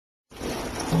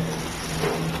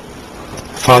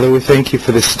Father, we thank you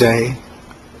for this day.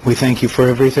 We thank you for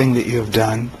everything that you have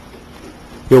done,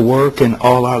 your work in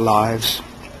all our lives,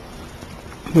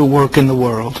 your work in the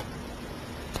world.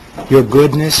 Your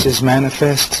goodness is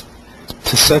manifest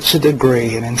to such a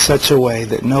degree and in such a way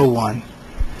that no one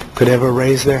could ever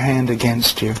raise their hand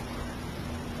against you.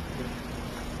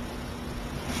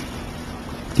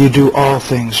 You do all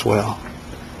things well.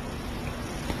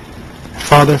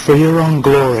 Father, for your own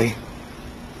glory,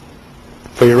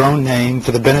 for your own name,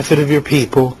 for the benefit of your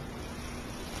people,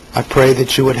 I pray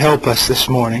that you would help us this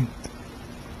morning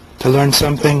to learn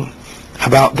something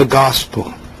about the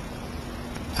gospel,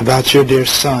 about your dear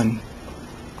Son,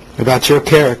 about your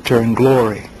character and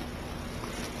glory.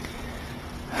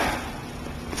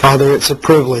 Father, it's a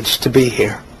privilege to be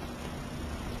here.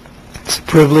 It's a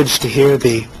privilege to hear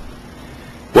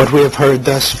what we have heard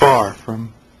thus far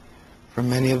from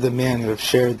many of the men who have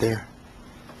shared their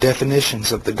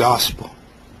definitions of the gospel.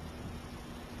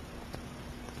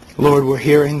 Lord, we're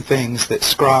hearing things that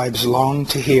scribes longed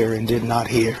to hear and did not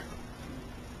hear.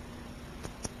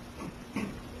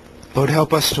 Lord,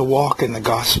 help us to walk in the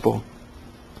gospel.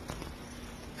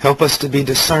 Help us to be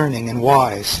discerning and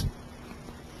wise.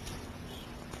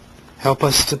 Help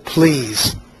us to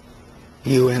please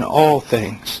you in all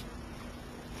things.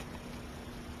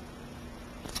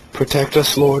 Protect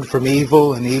us, Lord, from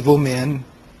evil and evil men.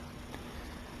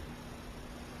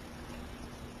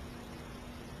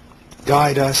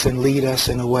 Guide us and lead us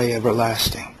in a way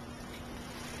everlasting.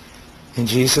 In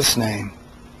Jesus' name,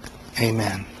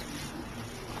 amen.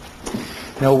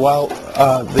 Now, while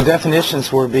the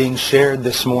definitions were being shared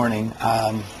this morning,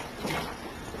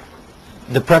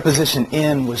 the preposition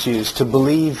in was used, to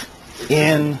believe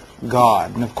in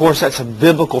God. And of course, that's a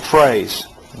biblical phrase,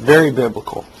 very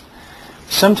biblical.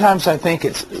 Sometimes I think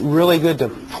it's really good to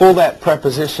pull that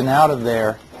preposition out of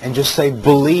there and just say,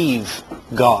 believe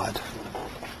God.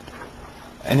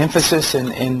 An emphasis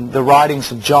in the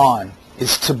writings of John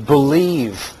is to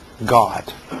believe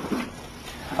God.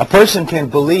 A person can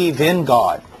believe in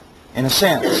God, in a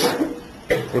sense.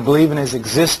 They believe in His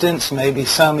existence, maybe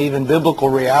some even biblical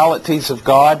realities of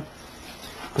God.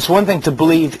 It's one thing to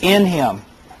believe in Him.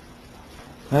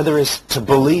 Another is to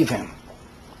believe Him.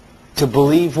 To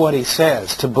believe what He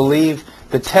says. To believe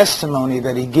the testimony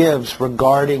that He gives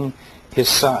regarding His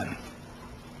Son.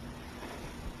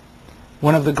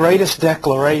 One of the greatest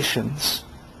declarations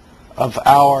of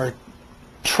our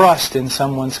trust in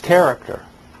someone's character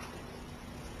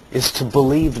is to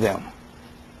believe them.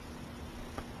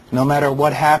 No matter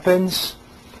what happens,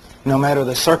 no matter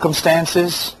the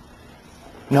circumstances,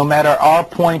 no matter our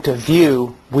point of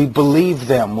view, we believe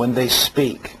them when they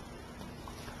speak.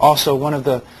 Also, one of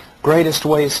the greatest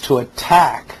ways to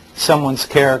attack someone's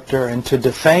character and to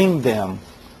defame them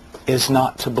is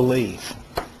not to believe.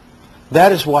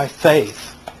 That is why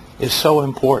faith is so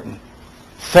important.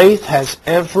 Faith has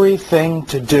everything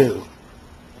to do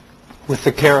with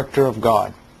the character of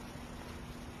God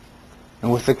and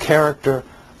with the character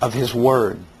of His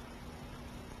Word.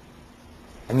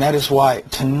 And that is why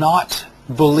to not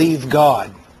believe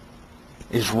God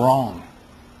is wrong.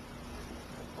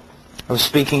 I was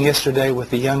speaking yesterday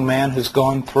with a young man who's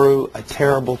gone through a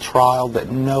terrible trial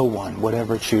that no one would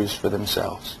ever choose for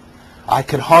themselves. I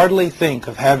could hardly think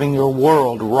of having your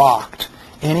world rocked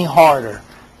any harder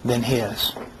than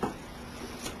his.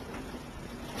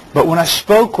 But when I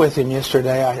spoke with him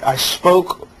yesterday, I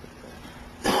spoke,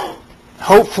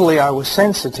 hopefully I was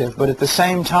sensitive, but at the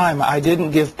same time I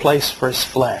didn't give place for his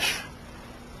flesh.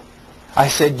 I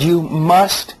said, you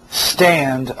must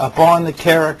stand upon the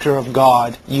character of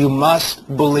God. You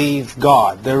must believe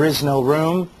God. There is no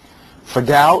room for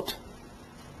doubt.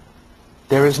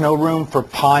 There is no room for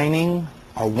pining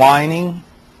or whining.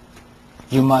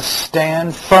 You must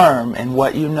stand firm in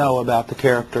what you know about the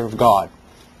character of God.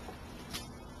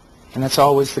 And that's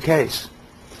always the case.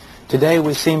 Today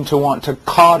we seem to want to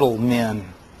coddle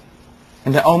men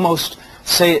and to almost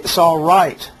say it's all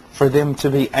right for them to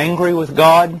be angry with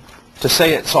God, to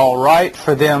say it's all right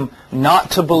for them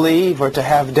not to believe or to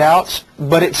have doubts,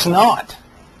 but it's not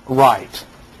right.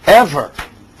 Ever.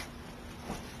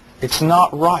 It's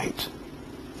not right.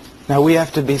 Now we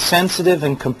have to be sensitive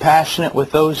and compassionate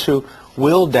with those who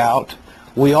will doubt.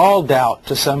 We all doubt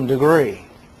to some degree.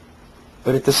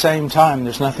 But at the same time,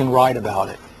 there's nothing right about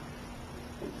it.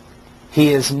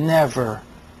 He is never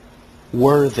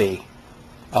worthy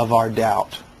of our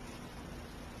doubt.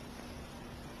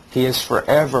 He is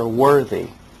forever worthy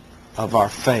of our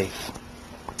faith.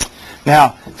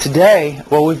 Now, today,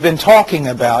 what we've been talking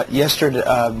about yesterday,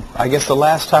 I guess the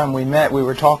last time we met, we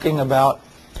were talking about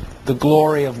the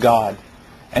glory of God.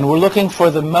 And we're looking for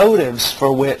the motives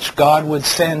for which God would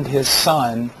send His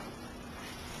Son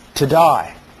to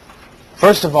die.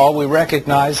 First of all, we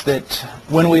recognize that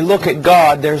when we look at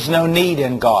God, there's no need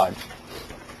in God.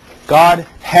 God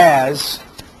has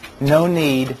no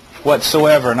need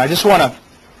whatsoever. And I just want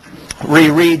to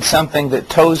reread something that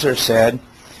Tozer said.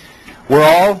 We're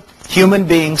all human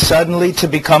beings suddenly to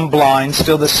become blind,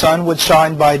 still the sun would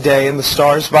shine by day and the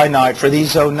stars by night, for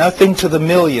these owe nothing to the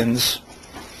millions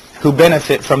who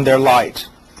benefit from their light.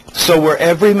 So were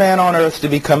every man on earth to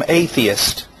become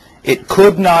atheist, it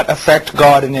could not affect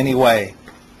God in any way.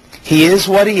 He is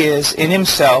what He is in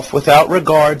Himself without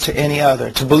regard to any other.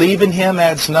 To believe in Him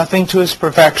adds nothing to His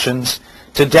perfections.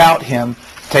 To doubt Him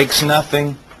takes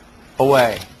nothing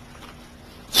away.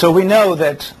 So we know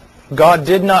that God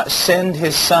did not send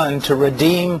His Son to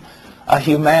redeem a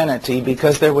humanity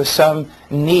because there was some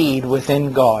need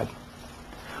within God.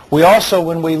 We also,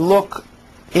 when we look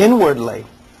inwardly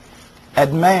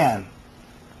at man,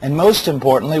 and most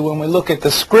importantly, when we look at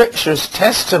the Scripture's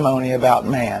testimony about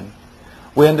man,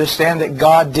 we understand that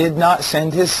God did not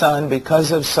send His Son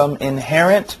because of some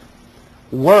inherent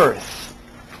worth,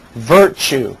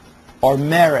 virtue, or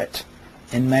merit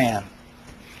in man.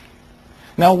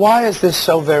 Now, why is this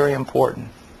so very important?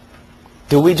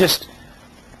 Do we just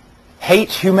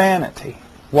hate humanity?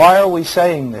 Why are we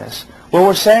saying this? Well,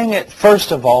 we're saying it,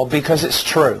 first of all, because it's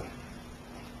true.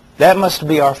 That must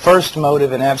be our first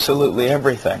motive in absolutely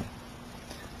everything.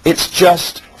 It's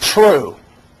just true.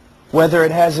 Whether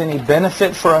it has any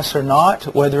benefit for us or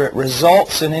not, whether it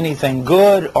results in anything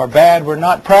good or bad, we're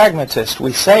not pragmatists.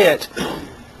 We say it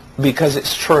because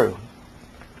it's true.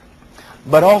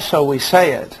 But also we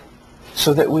say it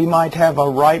so that we might have a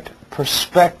right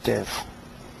perspective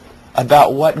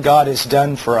about what God has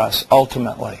done for us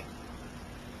ultimately.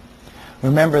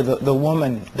 Remember the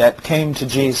woman that came to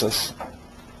Jesus,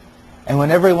 and when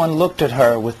everyone looked at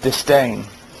her with disdain,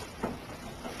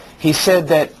 He said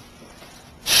that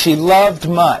she loved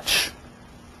much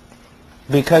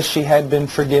because she had been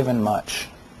forgiven much.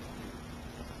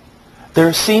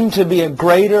 There seemed to be a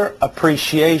greater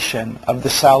appreciation of the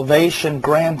salvation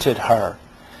granted her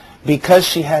because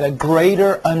she had a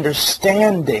greater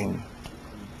understanding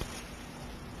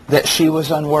that she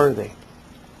was unworthy.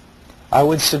 I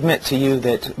would submit to you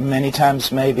that many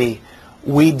times maybe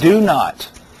we do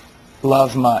not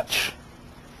love much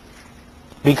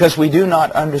because we do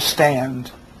not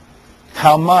understand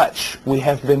how much we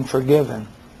have been forgiven.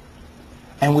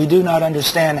 And we do not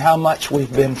understand how much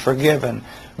we've been forgiven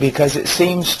because it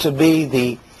seems to be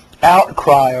the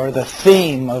outcry or the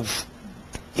theme of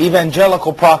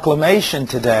evangelical proclamation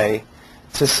today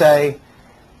to say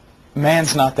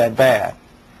man's not that bad,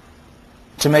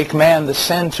 to make man the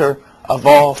center of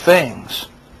all things.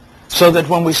 So that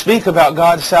when we speak about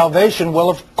God's salvation, well,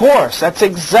 of course, that's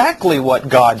exactly what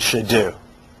God should do.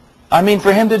 I mean,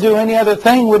 for Him to do any other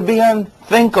thing would be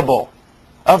unthinkable.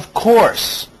 Of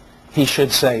course, He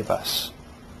should save us.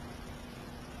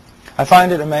 I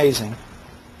find it amazing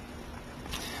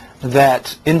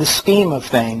that in the scheme of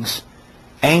things,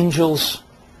 angels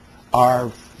are,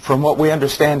 from what we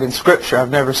understand in Scripture, I've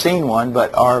never seen one,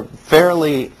 but are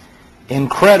fairly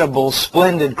incredible,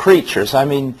 splendid creatures. I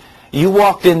mean, you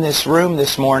walked in this room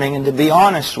this morning, and to be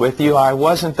honest with you, I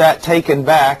wasn't that taken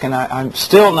back, and I'm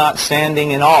still not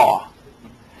standing in awe.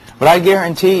 But I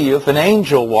guarantee you, if an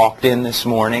angel walked in this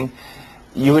morning,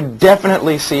 you would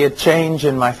definitely see a change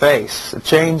in my face, a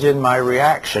change in my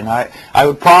reaction. I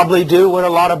would probably do what a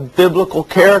lot of biblical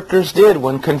characters did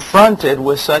when confronted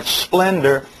with such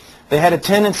splendor. They had a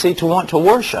tendency to want to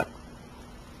worship,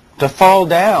 to fall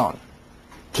down,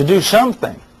 to do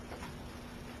something.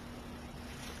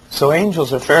 So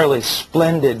angels are fairly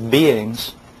splendid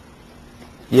beings,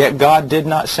 yet God did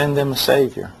not send them a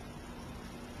Savior.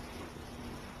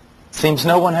 Seems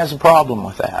no one has a problem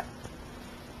with that.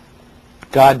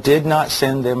 God did not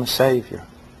send them a Savior.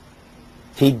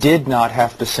 He did not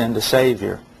have to send a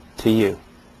Savior to you.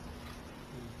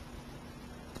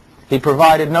 He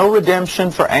provided no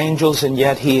redemption for angels, and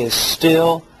yet He is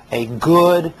still a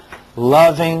good,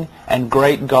 loving, and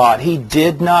great God. He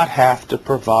did not have to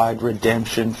provide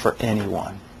redemption for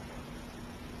anyone.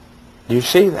 Do you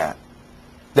see that?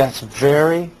 That's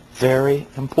very, very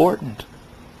important.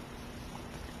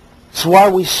 It's why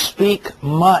we speak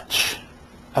much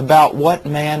about what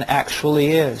man actually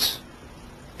is.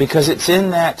 Because it's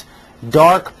in that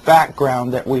dark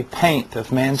background that we paint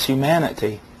of man's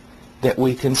humanity that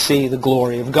we can see the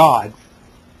glory of God.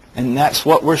 And that's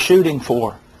what we're shooting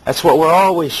for. That's what we're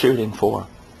always shooting for.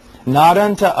 Not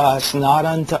unto us,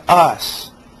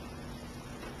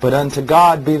 but unto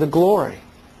God be the glory.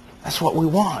 That's what we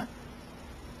want.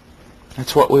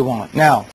 That's what we want. Now,